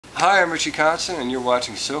Hi, I'm Richie Kotzen, and you're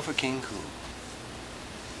watching Sofa King Cool.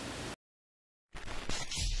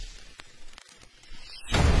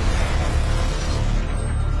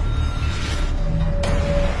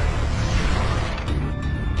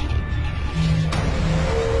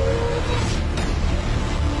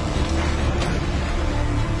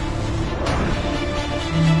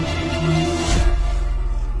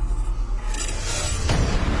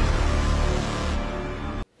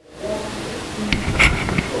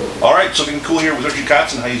 Alright, so getting cool here with Richie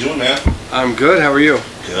Kotzen. How you doing, man? I'm good, how are you?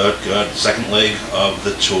 Good, good. Second leg of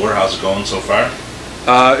the tour. How's it going so far?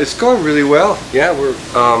 It's going really well. Yeah, we've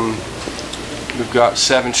got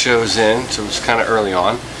 7 shows in, so it's kind of early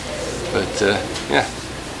on. But yeah,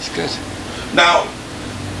 it's good. Now,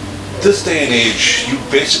 this day and age, you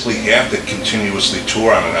basically have to continuously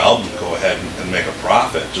tour on an album to go ahead and make a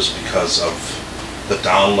profit just because of the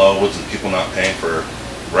downloads and people not paying for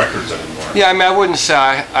records anymore. Yeah, I mean, I wouldn't say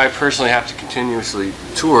I personally have to continuously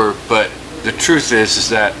tour, but the truth is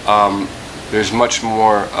that there's much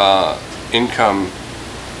more income.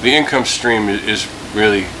 The income stream is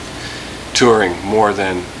really touring more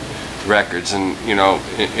than records. And you know,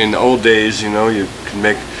 in the old days, you know, you could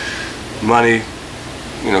make money,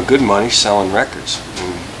 you know, good money selling records.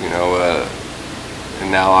 And, you know, and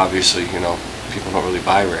now obviously, you know, people don't really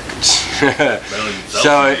buy records.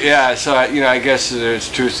 So yeah, so you know, I guess there's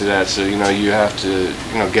truth to that. So you know, you have to,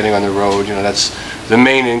 you know, getting on the road. You know, that's the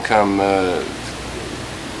main income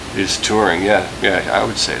is touring. Yeah, yeah, I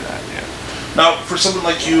would say that. Yeah. Now, for someone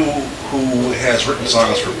like you who has written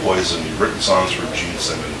songs for Poison, you've written songs for Gene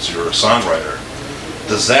Simmons, you're a songwriter.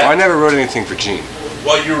 Does that? Oh, I never wrote anything for Gene.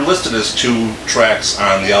 Well, you're listed as 2 tracks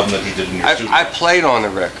on the album that he did in your studio. I played on the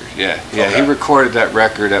record. Yeah, yeah. Okay. He recorded that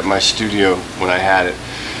record at my studio when I had it.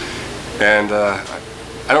 And I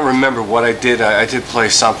don't remember what I did. I did play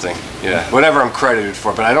something, yeah, whatever I'm credited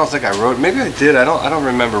for. But I don't think I wrote. Maybe I did. I don't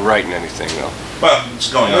remember writing anything though. Well,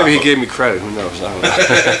 it's going on. Maybe he gave me credit. Who knows? I don't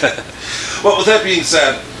know. Well, with that being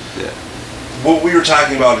said, yeah, what we were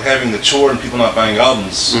talking about having the tour and people not buying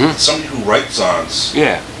albums. Somebody who writes songs,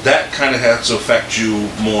 yeah, that kind of has to affect you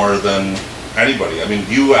more than anybody. I mean,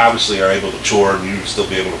 you obviously are able to tour and you still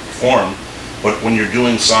be able to perform, but when you're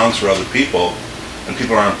doing songs for other people and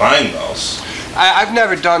people aren't buying those. I've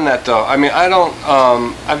never done that though. I mean, I don't.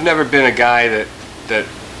 I've never been a guy that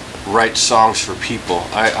writes songs for people.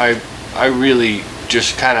 I really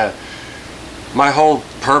just kind of, my whole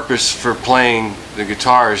purpose for playing the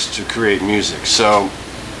guitar is to create music. So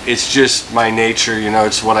it's just my nature. You know,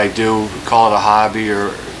 it's what I do. Call it a hobby,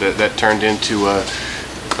 or that turned into a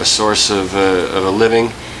source of a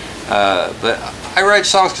living. But I write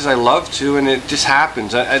songs because I love to, and it just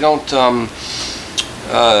happens. I don't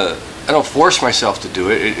force myself to do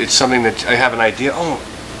it. It's something that I have an idea. Oh,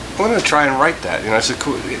 I'm going to try and write that. You know, it's a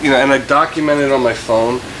cool. You know, and I document it on my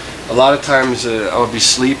phone. A lot of times I'll be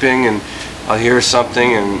sleeping and I'll hear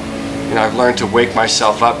something, and you know, I've learned to wake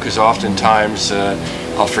myself up because oftentimes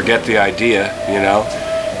I'll forget the idea. You know,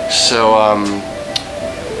 so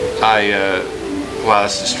wow,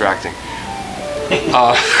 that's distracting.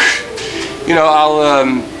 You know, I'll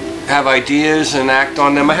have ideas and act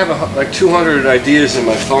on them. I have like 200 ideas in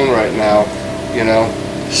my phone right now, you know,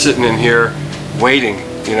 sitting in here waiting,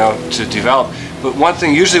 you know, to develop. But one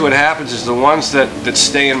thing, usually what happens is the ones that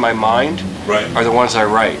stay in my mind are the ones I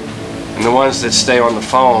write. And the ones that stay on the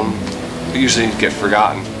phone usually get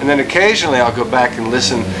forgotten. And then occasionally I'll go back and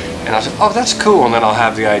listen and I'll say, oh, that's cool, and then I'll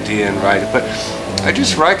have the idea and write it. But I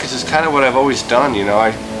just write because it's kind of what I've always done, you know.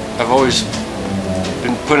 I've always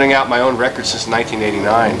been putting out my own records since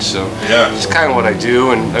 1989, so yeah, it's kind of what I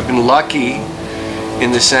do. And I've been lucky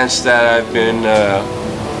in the sense that I've been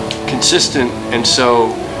consistent, and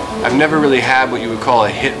so I've never really had what you would call a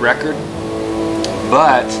hit record,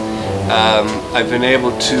 but I've been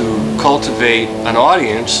able to cultivate an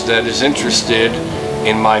audience that is interested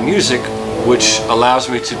in my music, which allows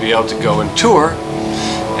me to be able to go and tour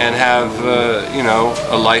and have you know,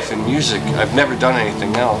 a life in music. I've never done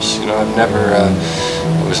anything else. You know, I've never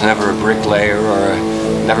I was never a bricklayer, or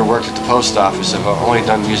never worked at the post office. I've only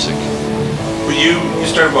done music. But you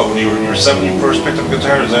started about when you were 7. You first picked up a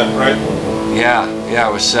guitar. Is that right? Yeah, I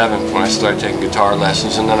was 7 when I started taking guitar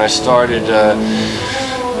lessons, and then I started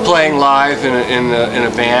playing live in a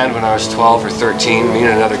band when I was 12 or 13. Me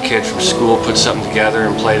and another kid from school put something together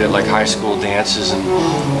and played at like high school dances and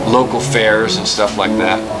local fairs and stuff like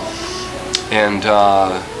that. And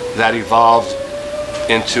that evolved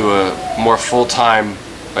into a more full-time,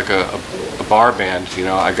 like a bar band. You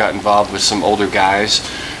know, I got involved with some older guys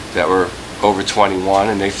that were over 21,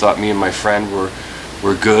 and they thought me and my friend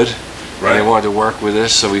were good. and they wanted to work with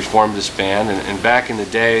us, so we formed this band. And back in the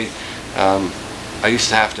day, I used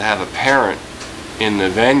to have a parent in the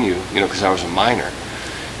venue, because I was a minor.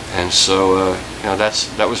 And so,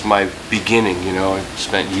 that was my beginning. I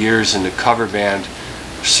spent years in the cover band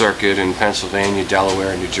circuit in Pennsylvania,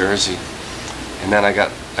 Delaware, and New Jersey. And then I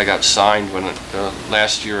got signed when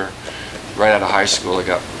last year, right out of high school. I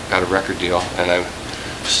got a record deal, and I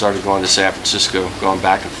started going to San Francisco, going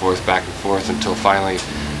back and forth until finally,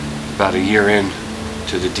 about a year in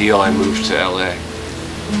to the deal, I moved to LA.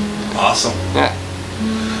 Awesome. Yeah.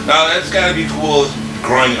 Now that's got to be cool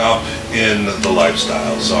growing up in the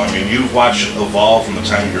lifestyle. So I mean, you've watched it evolve from the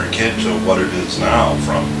time you were a kid to what it is now.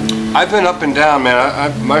 I've been up and down,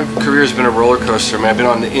 man. My career's been a roller coaster, man. I've been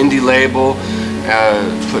on the indie label,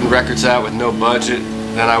 putting records out with no budget.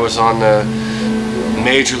 Then I was on the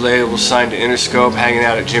major label, signed to Interscope, hanging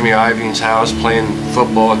out at Jimmy Iovine's house, playing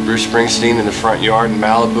football with Bruce Springsteen in the front yard in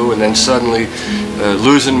Malibu, and then suddenly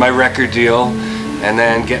losing my record deal, and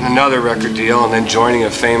then getting another record deal, and then joining a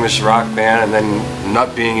famous rock band, and then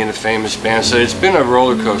not being in a famous band. So it's been a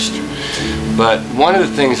roller coaster. But one of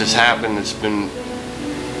the things that's happened that's been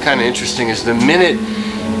kind of interesting is the minute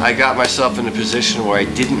I got myself in a position where I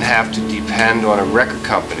didn't have to depend on a record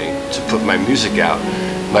company to put my music out,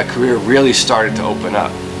 my career really started to open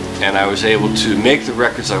up, and I was able to make the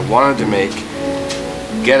records I wanted to make,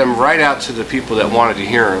 get them right out to the people that wanted to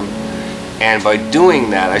hear them, and by doing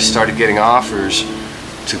that I started getting offers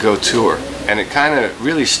to go tour. And it kind of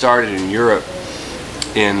really started in Europe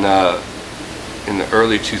in the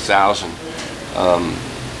early 2000s.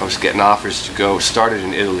 I was getting offers to go, started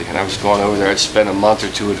in Italy, and I was going over there. I'd spend a month or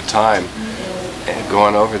two at a time and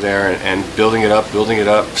going over there and building it up,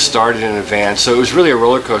 started in a van. So it was really a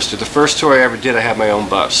roller coaster. The first tour I ever did, I had my own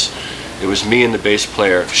bus. It was me and the bass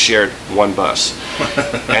player shared one bus.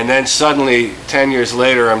 And then suddenly, 10 years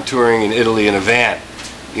later, I'm touring in Italy in a van,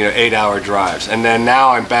 8-hour drives. And then now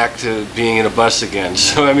I'm back to being in a bus again.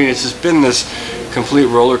 So I mean, it's just been this complete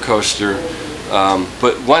roller coaster.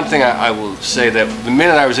 But one thing I will say, that the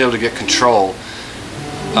minute I was able to get control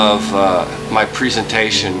of my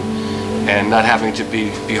presentation and not having to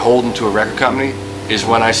be beholden to a record company, is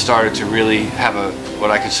when I started to really have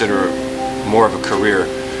what I consider more of a career.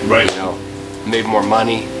 Right. Made more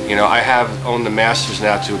money. I have owned the masters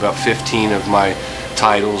now to about 15 of my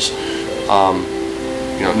titles.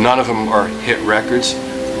 None of them are hit records,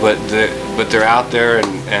 but they're out there,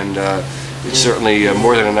 and it's certainly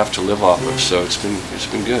more than enough to live off of. So it's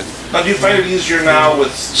been good. Now, do you find it easier now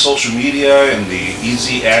with social media and the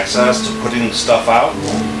easy access to putting stuff out?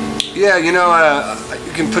 Yeah, you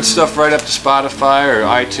can put stuff right up to Spotify or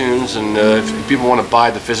iTunes, and if people want to buy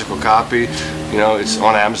the physical copy, it's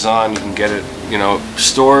on Amazon. You can get it.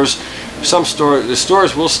 Stores. The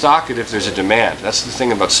stores will stock it if there's a demand. That's the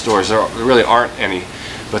thing about stores. There really aren't any,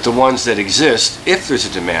 but the ones that exist, if there's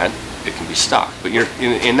a demand, it can be stocked. But you're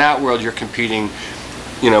in that world, you're competing,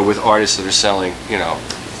 with artists that are selling,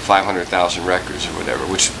 500,000 records or whatever.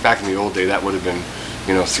 Which back in the old day, that would have been,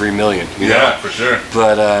 3 million. Yeah, for sure.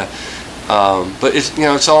 But it's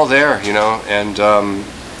it's all there, and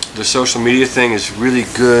the social media thing is really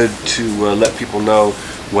good to let people know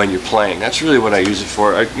when you're playing. That's really what I use it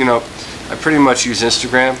for. I pretty much use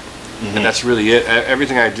Instagram, and that's really it.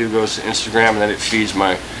 Everything I do goes to Instagram, and then it feeds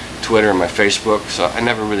my Twitter and my Facebook, so I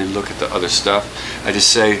never really look at the other stuff. I just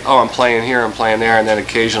say, oh, I'm playing here, I'm playing there, and then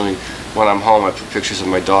occasionally when I'm home I put pictures of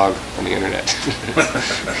my dog on the internet.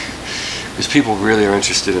 Because people really are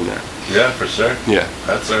interested in that. Yeah, for sure. Yeah.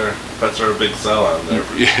 Pets are a big sell on there.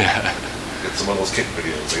 Yeah. Get some of those kitten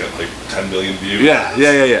videos. They got like 10 million views. Yeah.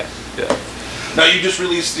 Now, you just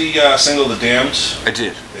released the single "The Damned." I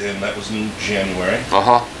did. And that was in January.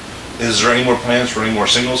 Is there any more plans for any more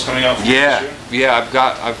singles coming out? This year? Yeah. I've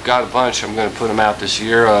got a bunch. I'm going to put them out this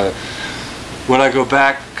year. When I go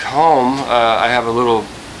back home, I have a little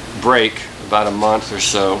break, about a month or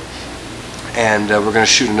so, and we're going to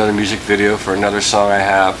shoot another music video for another song I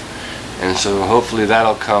have, and so hopefully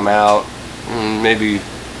that'll come out maybe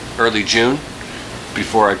early June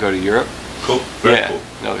before I go to Europe. Cool. Very cool.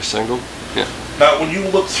 Another single. Yeah. Now, when you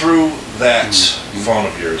look through that phone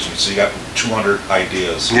of yours, and so you got 200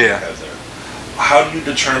 ideas in your head there, how do you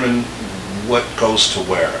determine what goes to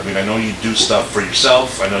where? I mean, I know you do stuff for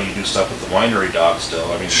yourself. I know you do stuff with the Winery dog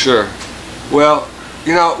still. I mean, sure. Well,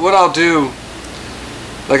 what I'll do,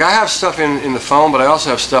 like, I have stuff in the phone, but I also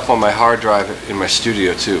have stuff on my hard drive in my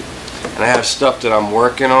studio too. And I have stuff that I'm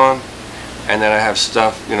working on, and then I have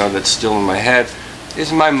stuff, that's still in my head.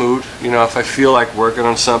 It's my mood. If I feel like working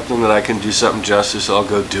on something that I can do something justice, I'll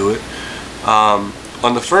go do it.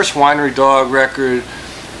 On the first Winery Dog record,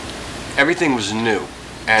 everything was new.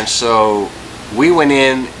 And so we went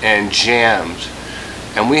in and jammed,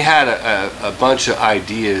 and we had a bunch of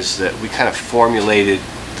ideas that we kind of formulated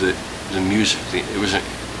the music. It was an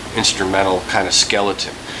instrumental kind of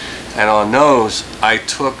skeleton. And on those, I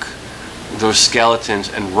took those skeletons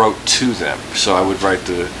and wrote to them. So I would write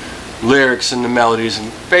the lyrics and the melodies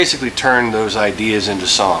and basically turn those ideas into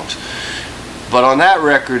songs. But on that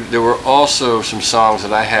record, there were also some songs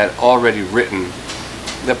that I had already written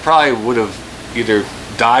that probably would have either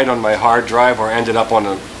died on my hard drive or ended up on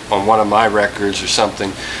one of my records or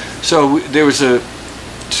something. So there was a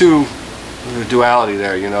duality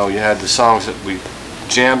there, you know. You had the songs that we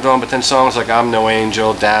jammed on, but then songs like I'm No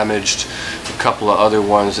Angel, Damaged, a couple of other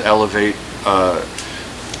ones, Elevate,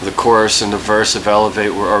 the chorus and the verse of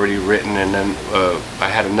Elevate were already written, and then I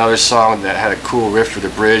had another song that had a cool riff for the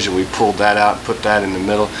bridge, and we pulled that out and put that in the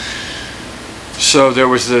middle. So there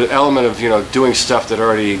was the element of, you know, doing stuff that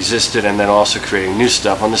already existed and then also creating new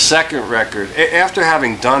stuff. On the second record, after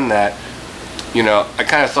having done that, you know, I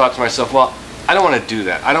kind of thought to myself, well, I don't want to do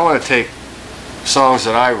that. I don't want to take songs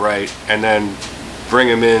that I write and then bring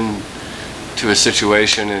them in to a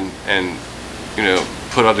situation and you know,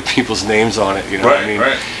 put other people's names on it. You know what I mean?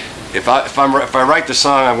 Right. If I write the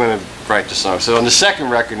song, I'm going to write the song. So on the second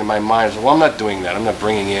record, in my mind, well, I'm not doing that. I'm not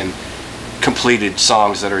bringing in completed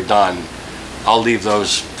songs that are done. I'll leave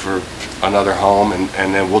those for another home,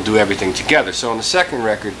 and then we'll do everything together. So on the second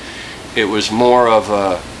record, it was more of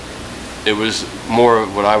what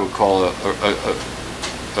I would call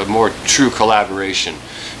a more true collaboration,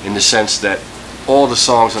 in the sense that all the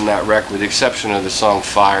songs on that record, with the exception of the song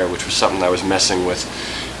Fire, which was something I was messing with,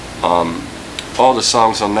 all the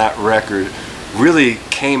songs on that record really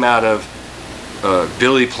came out of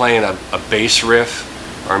Billy playing a bass riff,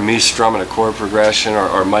 or me strumming a chord progression,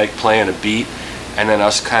 or Mike playing a beat, and then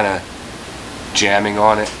us kind of jamming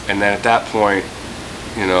on it. And then at that point,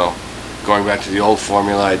 you know, going back to the old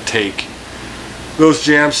formula, I'd take those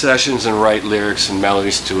jam sessions and write lyrics and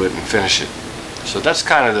melodies to it and finish it. So that's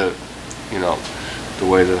kind of the, you know, the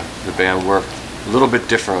way the band worked. A little bit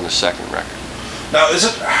different on the second record. Now, is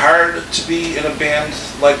it hard to be in a band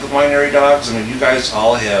like the Winery Dogs? I mean, you guys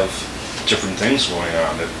all have different things going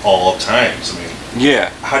on at all times. I mean,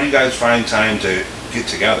 yeah. How do you guys find time to get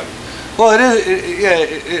together? Well, it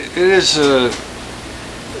is,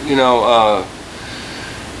 you know,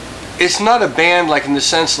 it's not a band like in the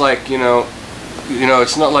sense like, you know,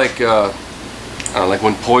 it's not like, like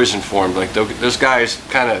when Poison formed. Like those guys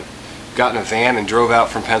kind of got in a van and drove out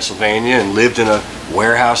from Pennsylvania and lived in a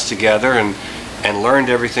warehouse together and learned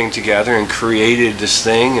everything together and created this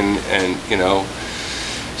thing, and you know,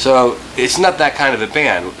 so it's not that kind of a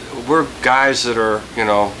band. We're guys that are, you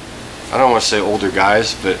know, I don't want to say older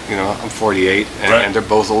guys, but you know, I'm 48 and they're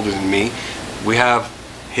both older than me. We have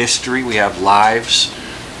history, we have lives,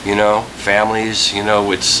 you know, families, you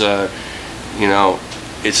know. It's you know,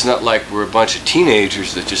 it's not like we're a bunch of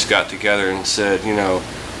teenagers that just got together and said, you know,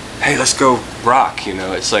 hey, let's go rock. You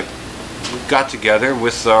know, it's like we got together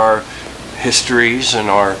with our histories and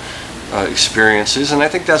our experiences, and I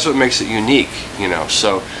think that's what makes it unique, you know.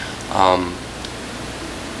 So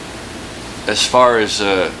as far as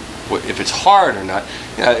if it's hard or not,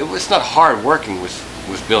 yeah, it's not hard working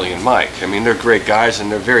with Billy and Mike. I mean, they're great guys,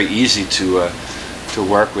 and they're very easy to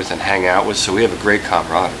work with and hang out with, so we have a great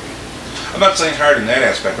camaraderie. I'm not saying hard in that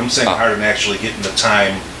aspect. I'm saying hard in actually getting the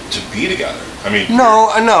time to be together. I mean,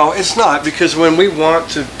 no, it's not, because when we want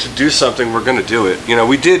to do something, we're going to do it. You know,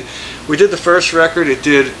 we did the first record. It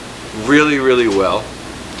did really, really well,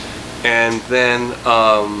 and then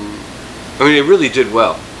I mean, it really did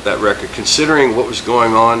well, that record, considering what was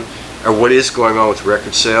going on, or what is going on with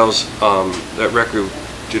record sales. That record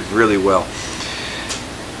did really well,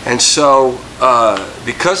 and so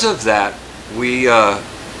because of that, we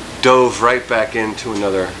dove right back into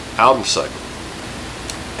another album cycle.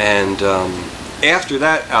 And after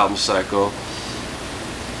that album cycle,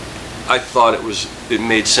 I thought it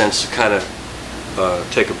made sense to kind of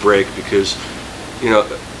take a break, because you know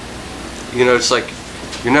it's like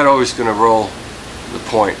you're not always going to roll the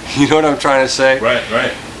point. You know what I'm trying to say?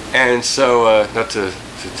 Right. And so not to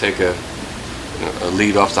take a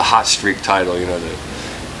lead off the Hot Streak title. You know,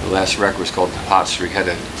 the last record was called Hot Streak, had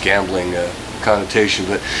a gambling connotation,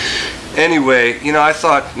 but anyway, you know, I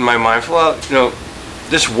thought in my mind, well, you know,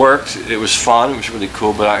 this worked, it was fun, it was really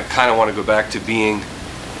cool, but I kind of want to go back to being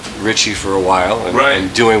Richie for a while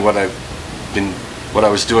and doing what I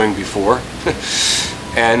was doing before.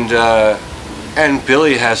 and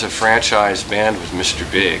Billy has a franchise band with Mr.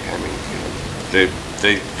 Big. I mean, you know,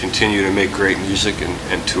 they continue to make great music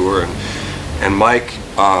and tour, and Mike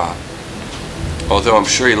although I'm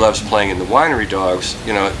sure he loves playing in the Winery Dogs,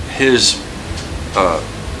 you know, his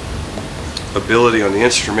ability on the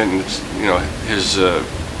instrument and, you know, his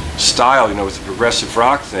style, you know, with the progressive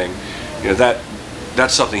rock thing, you know,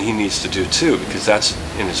 that's something he needs to do too, because that's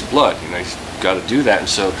in his blood. You know, he's got to do that, and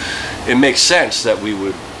so it makes sense that we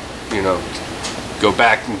would, you know, go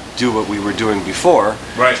back and do what we were doing before.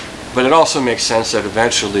 Right. But it also makes sense that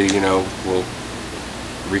eventually, you know, we'll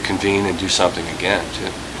reconvene and do something again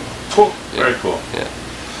too. Cool. Yeah. Very cool. Yeah.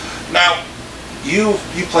 Now, you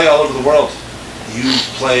play all over the world.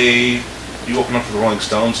 You opened up for the Rolling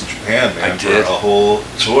Stones in Japan, man, for a whole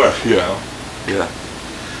tour. You know? Yeah.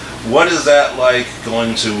 What is that like,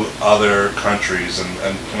 going to other countries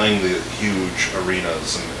and playing the huge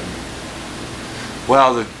arenas?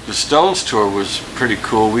 Well, the Stones tour was pretty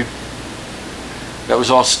cool. That was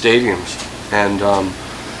all stadiums, and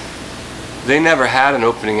they never had an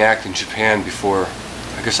opening act in Japan before.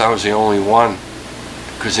 I guess I was the only one,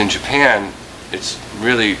 because in Japan it's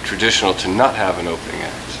really traditional to not have an opening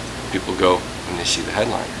act. People go when they see the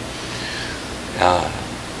headliner.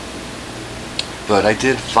 But I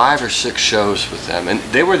did 5 or 6 shows with them, and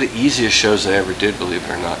they were the easiest shows I ever did, believe it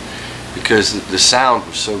or not, because the sound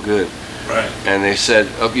was so good. Right. And they said,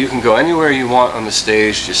 "Oh, you can go anywhere you want on the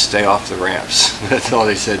stage, just stay off the ramps." That's all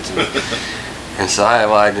they said to me. And so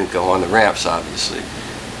I didn't go on the ramps, obviously.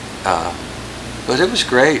 But it was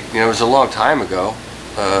great. You know, it was a long time ago,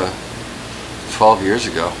 12 years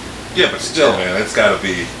ago. Yeah, but still, man, it's got to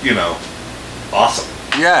be, you know, awesome.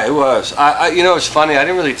 Yeah, it was. You know, it's funny. I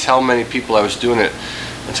didn't really tell many people I was doing it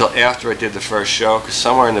until after I did the first show, because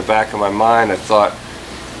somewhere in the back of my mind I thought,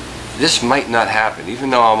 this might not happen. Even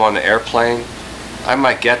though I'm on the airplane, I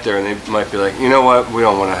might get there and they might be like, you know what, we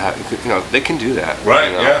don't want to have, you know, they can do that. Right,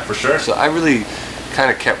 you know? yeah, for sure. So I really kind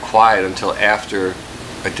of kept quiet until after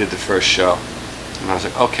I did the first show. And I was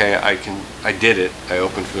like, okay, I did it. I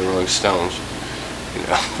opened for the Rolling Stones. You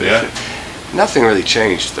know, yeah. Nothing really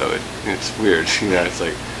changed, though. It's weird. You know, it's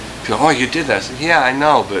like, people, oh, you did that. I said, yeah, I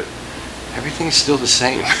know, but everything's still the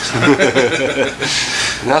same.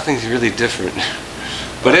 Nothing's really different.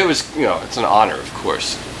 But it was, you know, it's an honor, of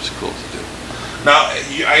course. It was cool to do. Now,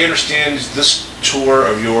 I understand this tour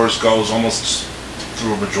of yours goes almost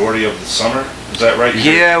through a majority of the summer. Is that right?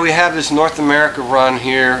 Yeah, we have this North America run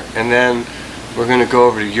here, and then we're going to go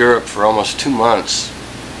over to Europe for almost 2 months,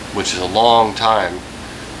 which is a long time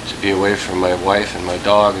to be away from my wife and my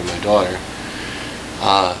dog and my daughter.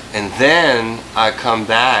 And then I come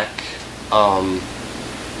back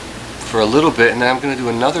for a little bit, and then I'm going to do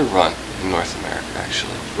another run in North America,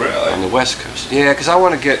 actually. Really? On the West Coast. Yeah, because I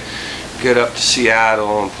want to get up to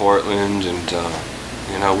Seattle and Portland, and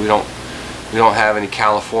you know, we don't have any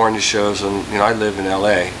California shows, and you know, I live in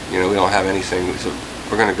LA. You know, we don't have anything, so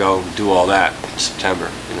we're going to go do all that in September.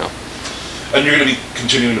 You know. And you're going to be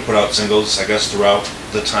continuing to put out singles, I guess, throughout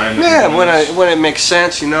the time? Yeah, when it makes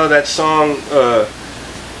sense. You know, that song,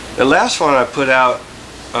 the last one I put out,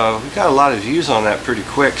 we got a lot of views on that pretty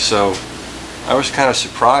quick, so I was kind of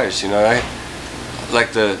surprised. You know,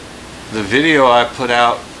 like the video I put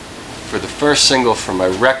out for the first single from my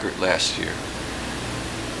record last year.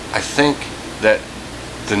 I think that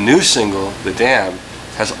the new single, The Dam,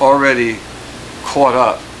 has already caught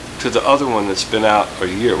up to the other one that's been out a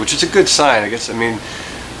year, which is a good sign, I guess. I mean,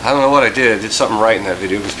 I don't know what I did. I did something right in that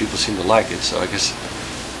video because people seem to like it, so I guess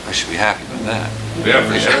I should be happy about that. Yeah,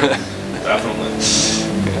 for sure. Definitely.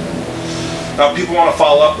 Yeah. Now, people want to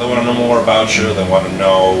follow up. They want to know more about you. They want to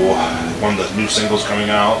know when the new single's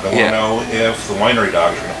coming out. They want to know if the Winery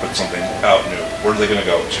Dogs are going to put something out new. Where are they going to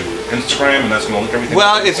go? To Instagram, and that's going to link everything?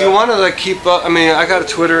 Well, if you want to like keep up, I mean, I got a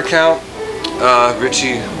Twitter account,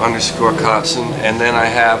 Richie_Kotzen, and then I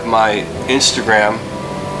have my Instagram,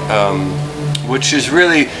 which is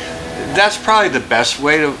really, that's probably the best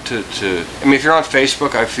way to I mean, if you're on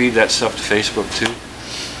Facebook, I feed that stuff to Facebook too.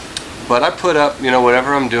 But I put up, you know,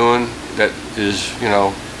 whatever I'm doing that is, you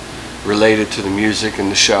know, related to the music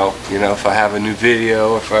and the show. You know, if I have a new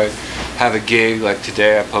video, if I have a gig, like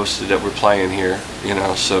today I posted that we're playing here, you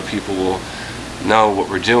know, so people will know what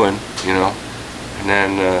we're doing, you know. And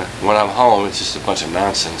then when I'm home, it's just a bunch of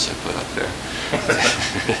nonsense I put up there.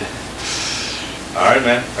 All right,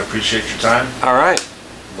 man. I appreciate your time. All right.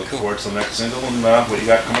 Look forward to the next single and what you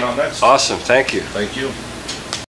got coming out next. Awesome. Thank you. Thank you.